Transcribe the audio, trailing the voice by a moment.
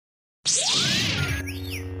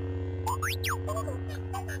Welcome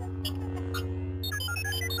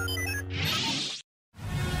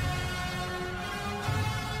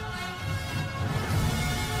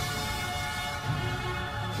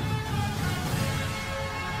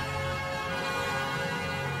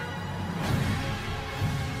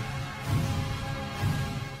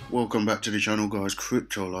back to the channel, guys.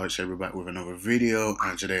 Crypto Lightsaber back with another video,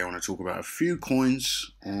 and today I want to talk about a few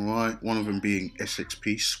coins. Alright, one of them being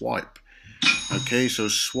SXP Swipe. Okay, so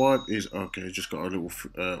Swipe is okay, just got a little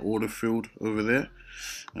order field over there,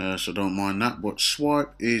 so don't mind that. But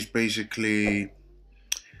Swipe is basically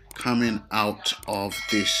coming out of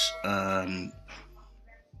this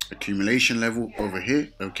accumulation level over here,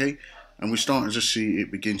 okay, and we're starting to see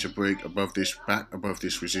it begin to break above this, back above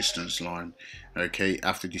this resistance line, okay,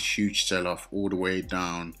 after this huge sell-off all the way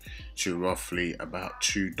down to roughly about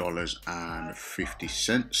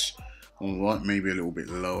 $2.50. all right, maybe a little bit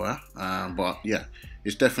lower, but yeah,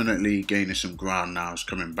 it's definitely gaining some ground now. It's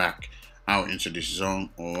coming back out into this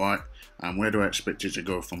zone. All right, and where do I expect it to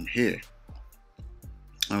go from here?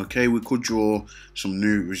 Okay, we could draw some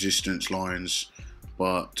new resistance lines,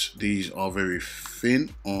 but these are very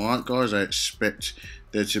thin. All right, guys, I expect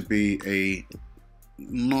there to be a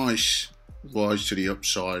nice rise to the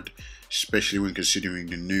upside, especially when considering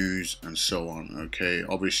the news and so on. Okay,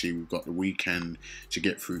 obviously we've got the weekend to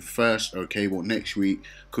get through first. Okay, well, next week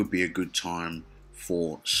could be a good time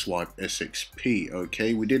for Swipe SXP.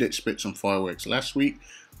 Okay, we did expect some fireworks last week,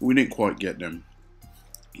 but we didn't quite get them.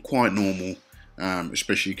 Quite normal,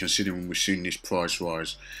 especially considering we've seen this price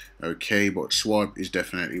rise. Okay, but Swipe is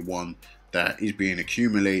definitely one that is being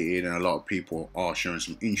accumulated, and a lot of people are showing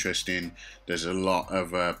some interest in. There's a lot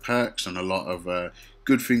of perks and a lot of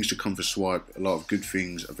good things to come for Swipe, a lot of good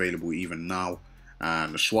things available even now.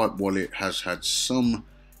 And the Swipe wallet has had some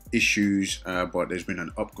issues, but there's been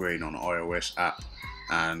an upgrade on the iOS app,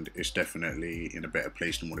 and it's definitely in a better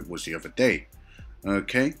place than what it was the other day.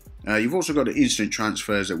 Okay, you've also got the instant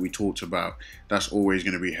transfers that we talked about. That's always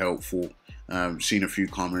going to be helpful. Seen a few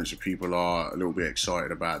comments that people are a little bit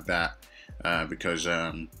excited about that, because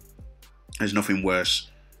there's nothing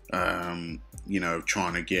worse, you know,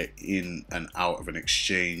 trying to get in and out of an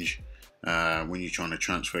exchange when you're trying to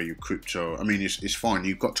transfer your crypto. I mean, it's fine,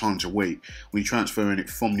 you've got time to wait. When you're transferring it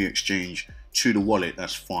from the exchange to the wallet,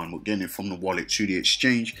 that's fine. But getting it from the wallet to the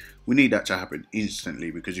exchange, we need that to happen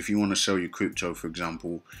instantly, because if you want to sell your crypto, for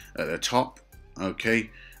example, at the top,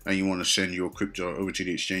 okay, and you want to send your crypto over to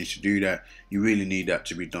the exchange to do that, you really need that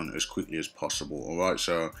to be done as quickly as possible. All right,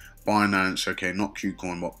 so Binance, okay, not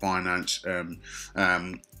Kucoin, but Binance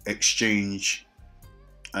exchange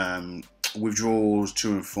withdrawals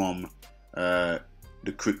to and from the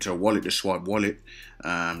crypto wallet, the Swipe wallet,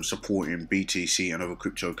 supporting BTC and other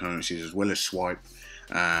cryptocurrencies as well as Swipe.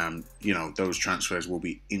 You know, those transfers will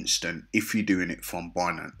be instant if you're doing it from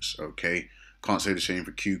Binance. Okay, can't say the same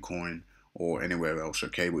for Kucoin or anywhere else.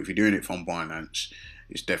 Okay, but if you're doing it from Binance,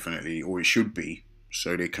 it's definitely, or it should be,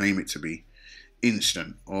 so they claim it to be,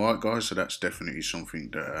 instant. All right, guys, so that's definitely something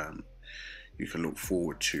that you can look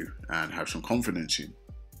forward to and have some confidence in.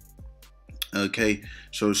 Okay,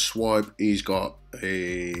 so Swipe is got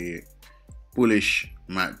a bullish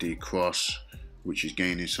MACD cross, which is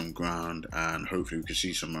gaining some ground, and hopefully we can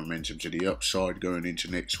see some momentum to the upside going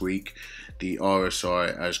into next week. The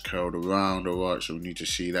RSI has curled around, all right, so we need to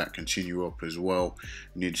see that continue up as well.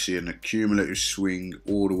 We need to see an accumulative swing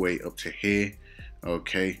all the way up to here.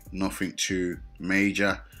 Okay, nothing too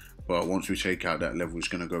major, but once we take out that level, it's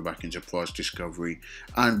going to go back into price discovery,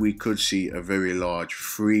 and we could see a very large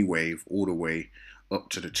free wave all the way up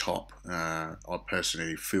to the top. I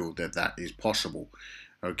personally feel that that is possible.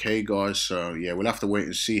 Okay, guys, so yeah, we'll have to wait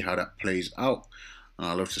and see how that plays out.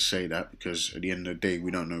 I love to say that, because at the end of the day,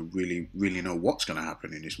 we don't know really know what's going to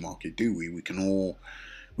happen in this market, do we? We could all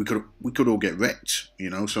get wrecked,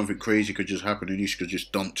 you know. Something crazy could just happen and this could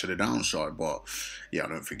just dump to the downside. But yeah, I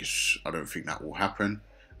don't think that will happen.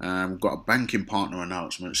 We've got a banking partner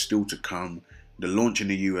announcement still to come. The launch in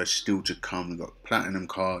the US still to come. We've got platinum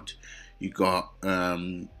cards. You got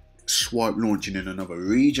Swipe launching in another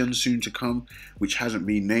region soon to come, which hasn't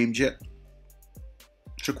been named yet.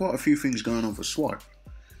 So quite a few things going on for Swipe.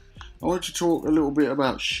 I want to talk a little bit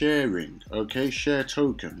about ShareRing. Okay, share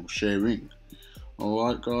token or ShareRing.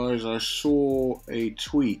 Alright, guys, I saw a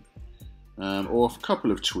tweet, or a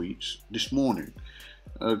couple of tweets this morning.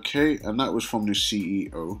 Okay, and that was from the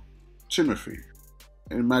CEO, Timothy.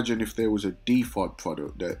 Imagine if there was a DeFi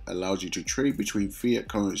product that allows you to trade between fiat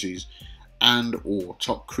currencies and or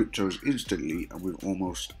top cryptos instantly and with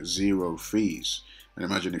almost zero fees. And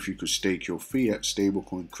imagine if you could stake your fiat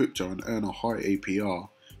stablecoin crypto and earn a high APR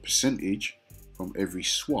percentage from every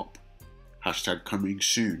swap. hashtag coming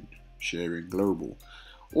soon, ShareRing global.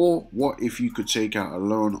 Or what if you could take out a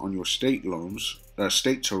loan on your state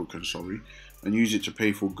token, and use it to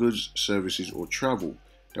pay for goods, services, or travel?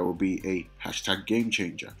 That will be a hashtag game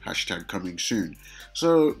changer, hashtag coming soon.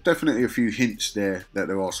 So definitely a few hints there that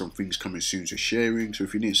there are some things coming soon to ShareRing. So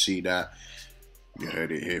if you didn't see that, you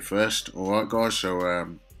heard it here first. Alright guys,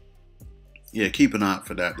 so yeah, keep an eye out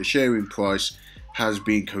for that. The ShareRing price has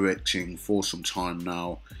been correcting for some time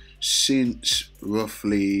now, since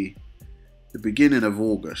roughly the beginning of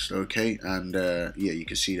August, okay? And yeah, you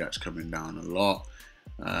can see that's coming down a lot.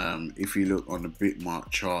 If you look on the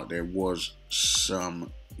Bitmark chart, there was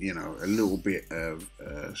some, you know, a little bit of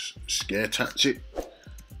scare tactic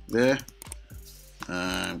there.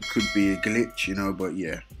 Could be a glitch, you know, but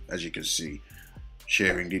yeah, as you can see,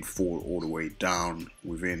 ShareRing did fall all the way down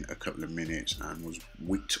within a couple of minutes and was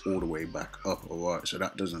whipped all the way back up. Alright, so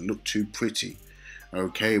that doesn't look too pretty.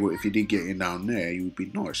 Okay, but if you did get in down there, you would be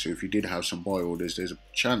nice. So if you did have some buy orders, there's a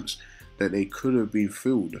chance that they could have been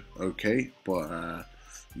filled. Okay, but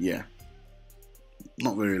yeah,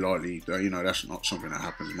 not very likely. You know, that's not something that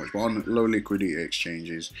happens much. But on low liquidity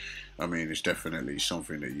exchanges, I mean, it's definitely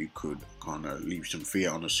something that you could kind of leave some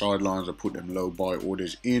fiat on the sidelines or put them low buy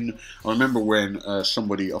orders in. I remember when I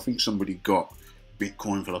think somebody got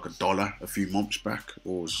Bitcoin for like $1 a few months back,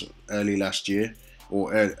 or early last year,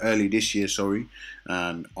 or early this year, sorry.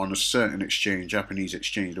 And on a certain exchange, Japanese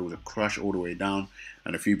exchange, there was a crash all the way down,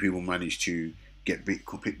 and a few people managed to get pick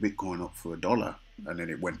Bitcoin up for $1, and then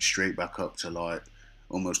it went straight back up to like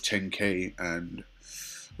almost 10k and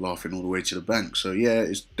laughing all the way to the bank. So yeah,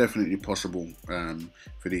 it's definitely possible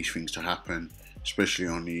for these things to happen, especially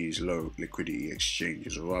on these low liquidity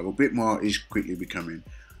exchanges. Alright, well, Bitmark is quickly becoming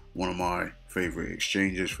one of my favorite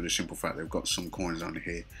exchanges for the simple fact they've got some coins on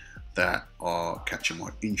here that are catching my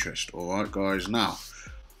interest. Alright guys, now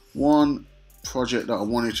one project that I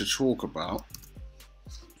wanted to talk about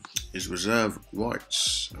is Reserve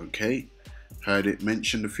Rights. Okay, heard it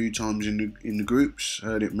mentioned a few times in the groups,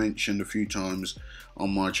 heard it mentioned a few times on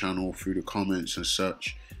my channel through the comments and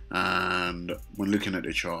such, and when looking at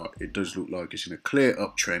the chart, it does look like it's in a clear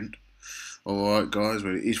uptrend. Alright guys,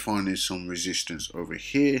 but it is finding some resistance over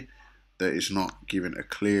here that is not giving a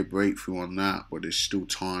clear breakthrough on that, but there's still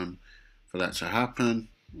time for that to happen.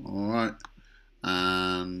 Alright,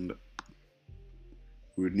 and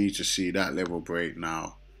we would need to see that level break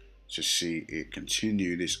now to see it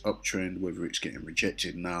continue this uptrend. Whether it's getting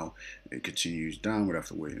rejected now, it continues down, we'll have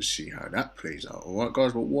to wait and see how that plays out. Alright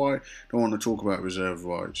guys, but why I don't want to talk about reserve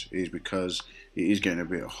rights is because it is getting a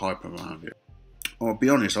bit of hype around it. I'll be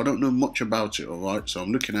honest, I don't know much about it, alright, so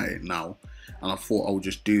I'm looking at it now and I thought I would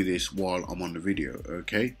just do this while I'm on the video.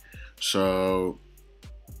 Okay, so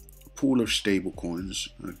pool of stable coins.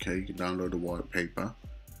 Okay, you can download the white paper.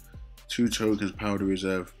 2 tokens power the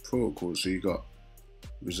reserve protocol. So you got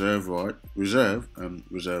reserve and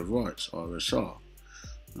reserve rights, RSR.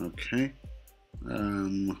 Okay,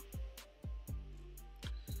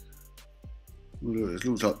 it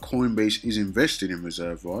looks like Coinbase is invested in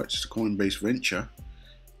reserve rights. It's a Coinbase venture,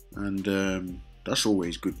 and that's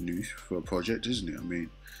always good news for a project, isn't it? I mean,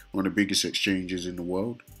 one of the biggest exchanges in the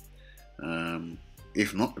world,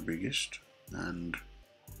 if not the biggest, and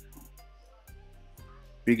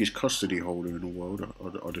biggest custody holder in the world,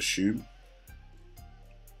 I'd assume.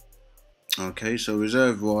 Okay, so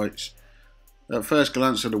reserve rights, at first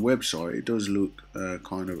glance at the website, it does look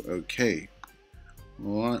kind of okay.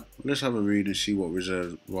 Alright, let's have a read and see what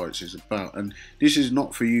reserve rights is about. And this is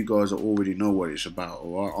not for you guys that already know what it's about.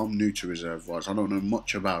 Alright, I'm new to reserve rights, I don't know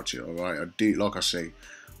much about it. Alright, I do, like I say,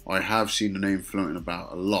 I have seen the name floating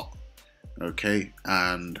about a lot. Okay,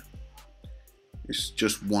 and it's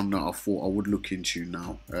just one that I thought I would look into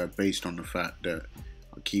now, based on the fact that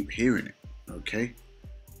I keep hearing it. Okay,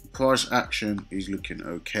 price action is looking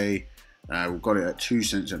okay. We've got it at 2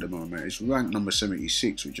 cents at the moment. It's ranked number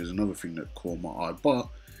 76, which is another thing that caught my eye, but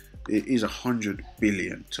it is 100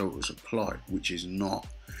 billion total supply, which is not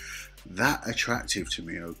that attractive to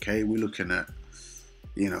me. Okay, we're looking at,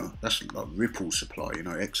 you know, that's like Ripple supply, you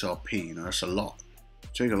know, XRP, you know, that's a lot.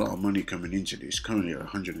 Take a lot of money coming into this, currently at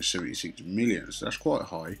 176 million, so that's quite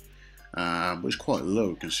high, but it's quite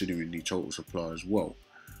low considering the total supply as well.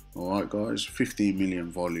 Alright guys, 15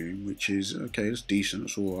 million volume, which is okay, it's decent,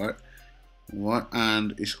 it's alright. Alright,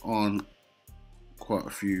 and it's on quite a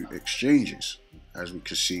few exchanges, as we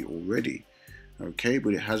can see already. Okay,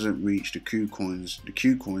 but it hasn't reached the Kucoins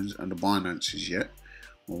and the Binances yet.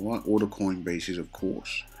 Alright, or the Coinbases, of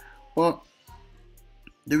course. But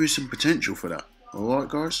there is some potential for that. Alright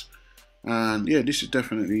guys, And yeah, this is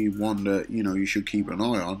definitely one that, you know, you should keep an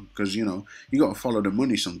eye on, because, you know, you got to follow the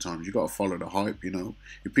money sometimes. You got to follow the hype, you know.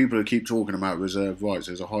 If people keep talking about reserve rights,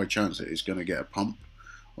 there's a high chance that it's going to get a pump.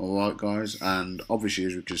 All right, guys. And obviously,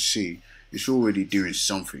 as we can see, it's already doing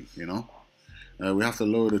something, you know. We have to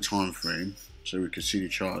lower the time frame so we can see the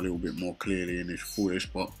chart a little bit more clearly in this foolish,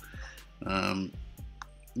 but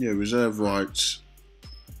yeah, reserve rights.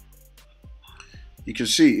 You can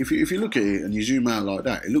see, if you look at it and you zoom out like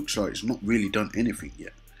that, it looks like it's not really done anything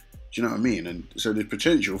yet. Do you know what I mean? And so there's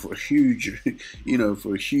potential for a huge, you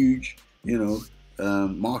know,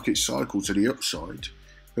 market cycle to the upside,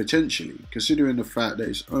 potentially, considering the fact that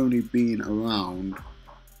it's only been around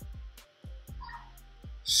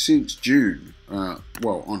since June.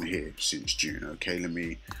 Well, on here since June. Okay, let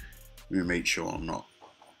me make sure I'm not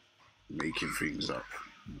making things up.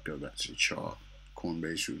 Go back to the chart.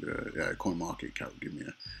 Coinbase with the coin market cap. Give me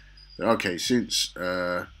a okay, since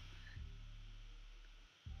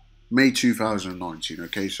May 2019.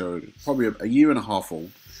 Okay, so probably a year and a half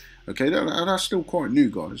old. Okay, that's still quite new,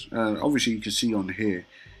 guys. Obviously, you can see on here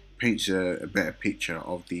paints a better picture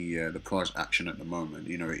of the price action at the moment.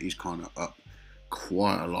 You know, it is kind of up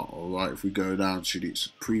quite a lot. All right, if we go down to its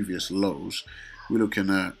previous lows, we're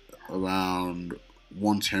looking at around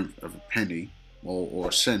 1/10 of a penny or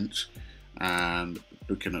a cent. And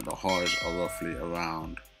looking at the highs are roughly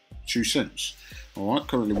around 2 cents. All right,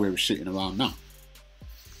 currently where we're sitting around now.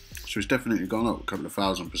 So it's definitely gone up a couple of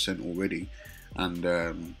 1,000% already. And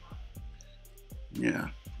yeah,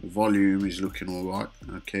 the volume is looking all right.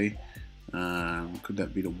 Okay, could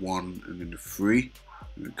that be the 1 and then the 3?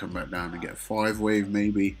 We'll come back down and get a 5 wave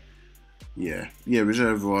maybe. Yeah,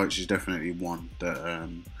 reserve rights is definitely one that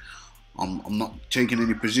I'm not taking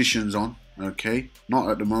any positions on. Okay, not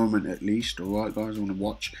at the moment at least. All right, guys, I want to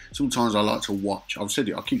watch. Sometimes I like to watch. I've said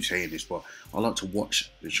it. I keep saying this, but I like to watch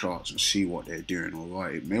the charts and see what they're doing. All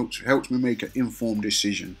right, it helps me make an informed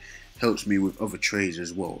decision. Helps me with other trades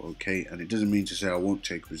as well. Okay, and it doesn't mean to say I won't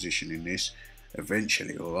take position in this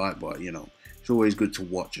eventually. All right, but you know, it's always good to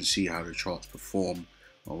watch and see how the charts perform.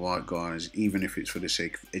 All right, guys. Even if it's for the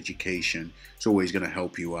sake of education, it's always going to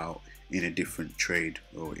help you out in a different trade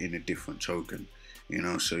or in a different token. You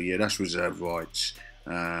know, so yeah, that's reserve rights.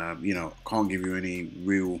 You know, can't give you any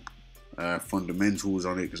real fundamentals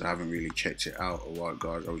on it because I haven't really checked it out. All right,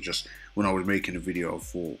 guys, I was just, when I was making the video, I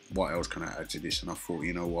thought, what else can I add to this? And I thought,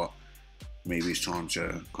 you know what, maybe it's time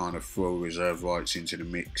to kind of throw reserve rights into the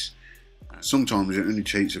mix. Sometimes it only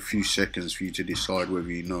takes a few seconds for you to decide whether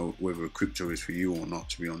you know whether a crypto is for you or not,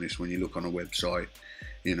 to be honest. When you look on a website,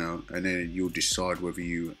 you know, and then you'll decide whether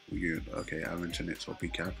you okay, our internet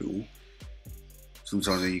topic capital.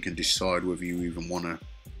 Sometimes you can decide whether you even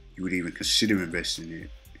you would even consider investing in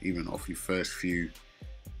it, even off your first few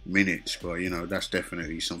minutes. But you know, that's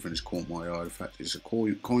definitely something that's caught my eye. In fact, it's a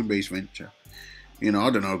Coinbase venture. You know, I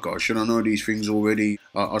don't know, guys. Should I know these things already?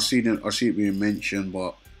 I see it being mentioned,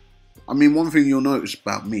 but I mean, one thing you'll notice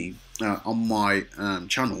about me on my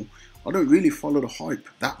channel, I don't really follow the hype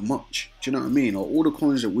that much. Do you know what I mean? Or all the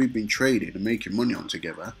coins that we've been trading and making money on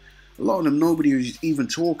together, a lot of them nobody is even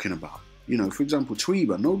talking about. You know, for example,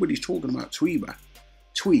 Tweeber. Nobody's talking about Tweeber.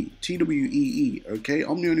 Tweet, okay?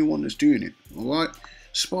 I'm the only one that's doing it, all right?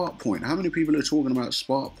 Spark Point. How many people are talking about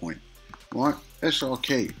Spark Point, right?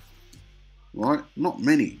 SRK, right? Not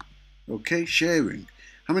many, okay? ShareRing.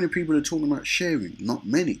 How many people are talking about ShareRing? Not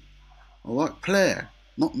many, all right? Player.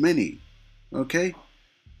 Not many, okay?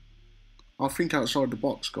 I think outside the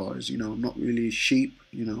box, guys. You know, I'm not really a sheep,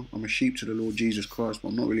 you know. I'm a sheep to the Lord Jesus Christ, but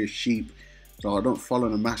I'm not really a sheep. So I don't follow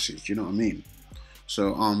the masses, you know what I mean?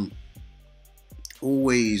 So I'm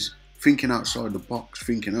always thinking outside the box,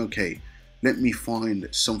 thinking, okay, let me find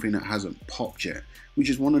something that hasn't popped yet,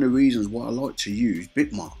 which is one of the reasons why I like to use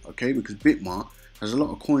Bitmart, okay? Because Bitmart has a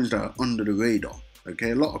lot of coins that are under the radar,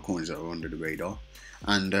 okay? A lot of coins that are under the radar.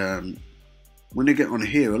 And when they get on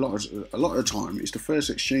here, a lot of the time, it's the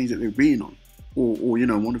first exchange that they've been on, or you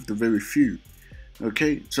know, one of the very few.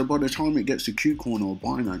 Okay, so by the time it gets to Kucoin or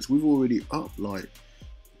Binance, we've already up like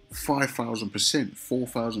 5,000%,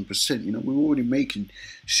 4,000%. You know, we're already making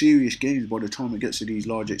serious gains by the time it gets to these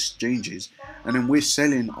large exchanges, and then we're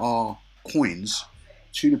selling our coins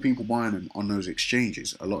to the people buying them on those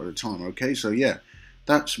exchanges a lot of the time. Okay, so yeah,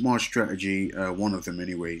 that's my strategy, one of them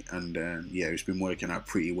anyway, and yeah, it's been working out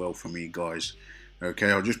pretty well for me, guys.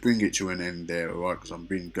 Okay, I'll just bring it to an end there, alright, because I've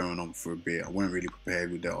been going on for a bit. I wasn't really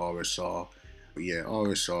prepared with the RSR. But yeah,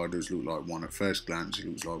 RSR does look like one at first glance. It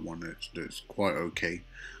looks like one that's quite okay.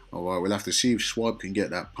 Alright, we'll have to see if Swipe can get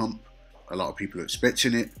that pump. A lot of people are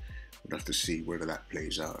expecting it. We'll have to see whether that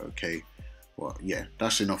plays out, okay? But yeah,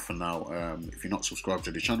 that's enough for now. If you're not subscribed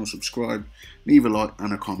to the channel, subscribe, leave a like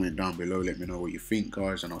and a comment down below. Let me know what you think,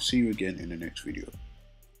 guys, and I'll see you again in the next video.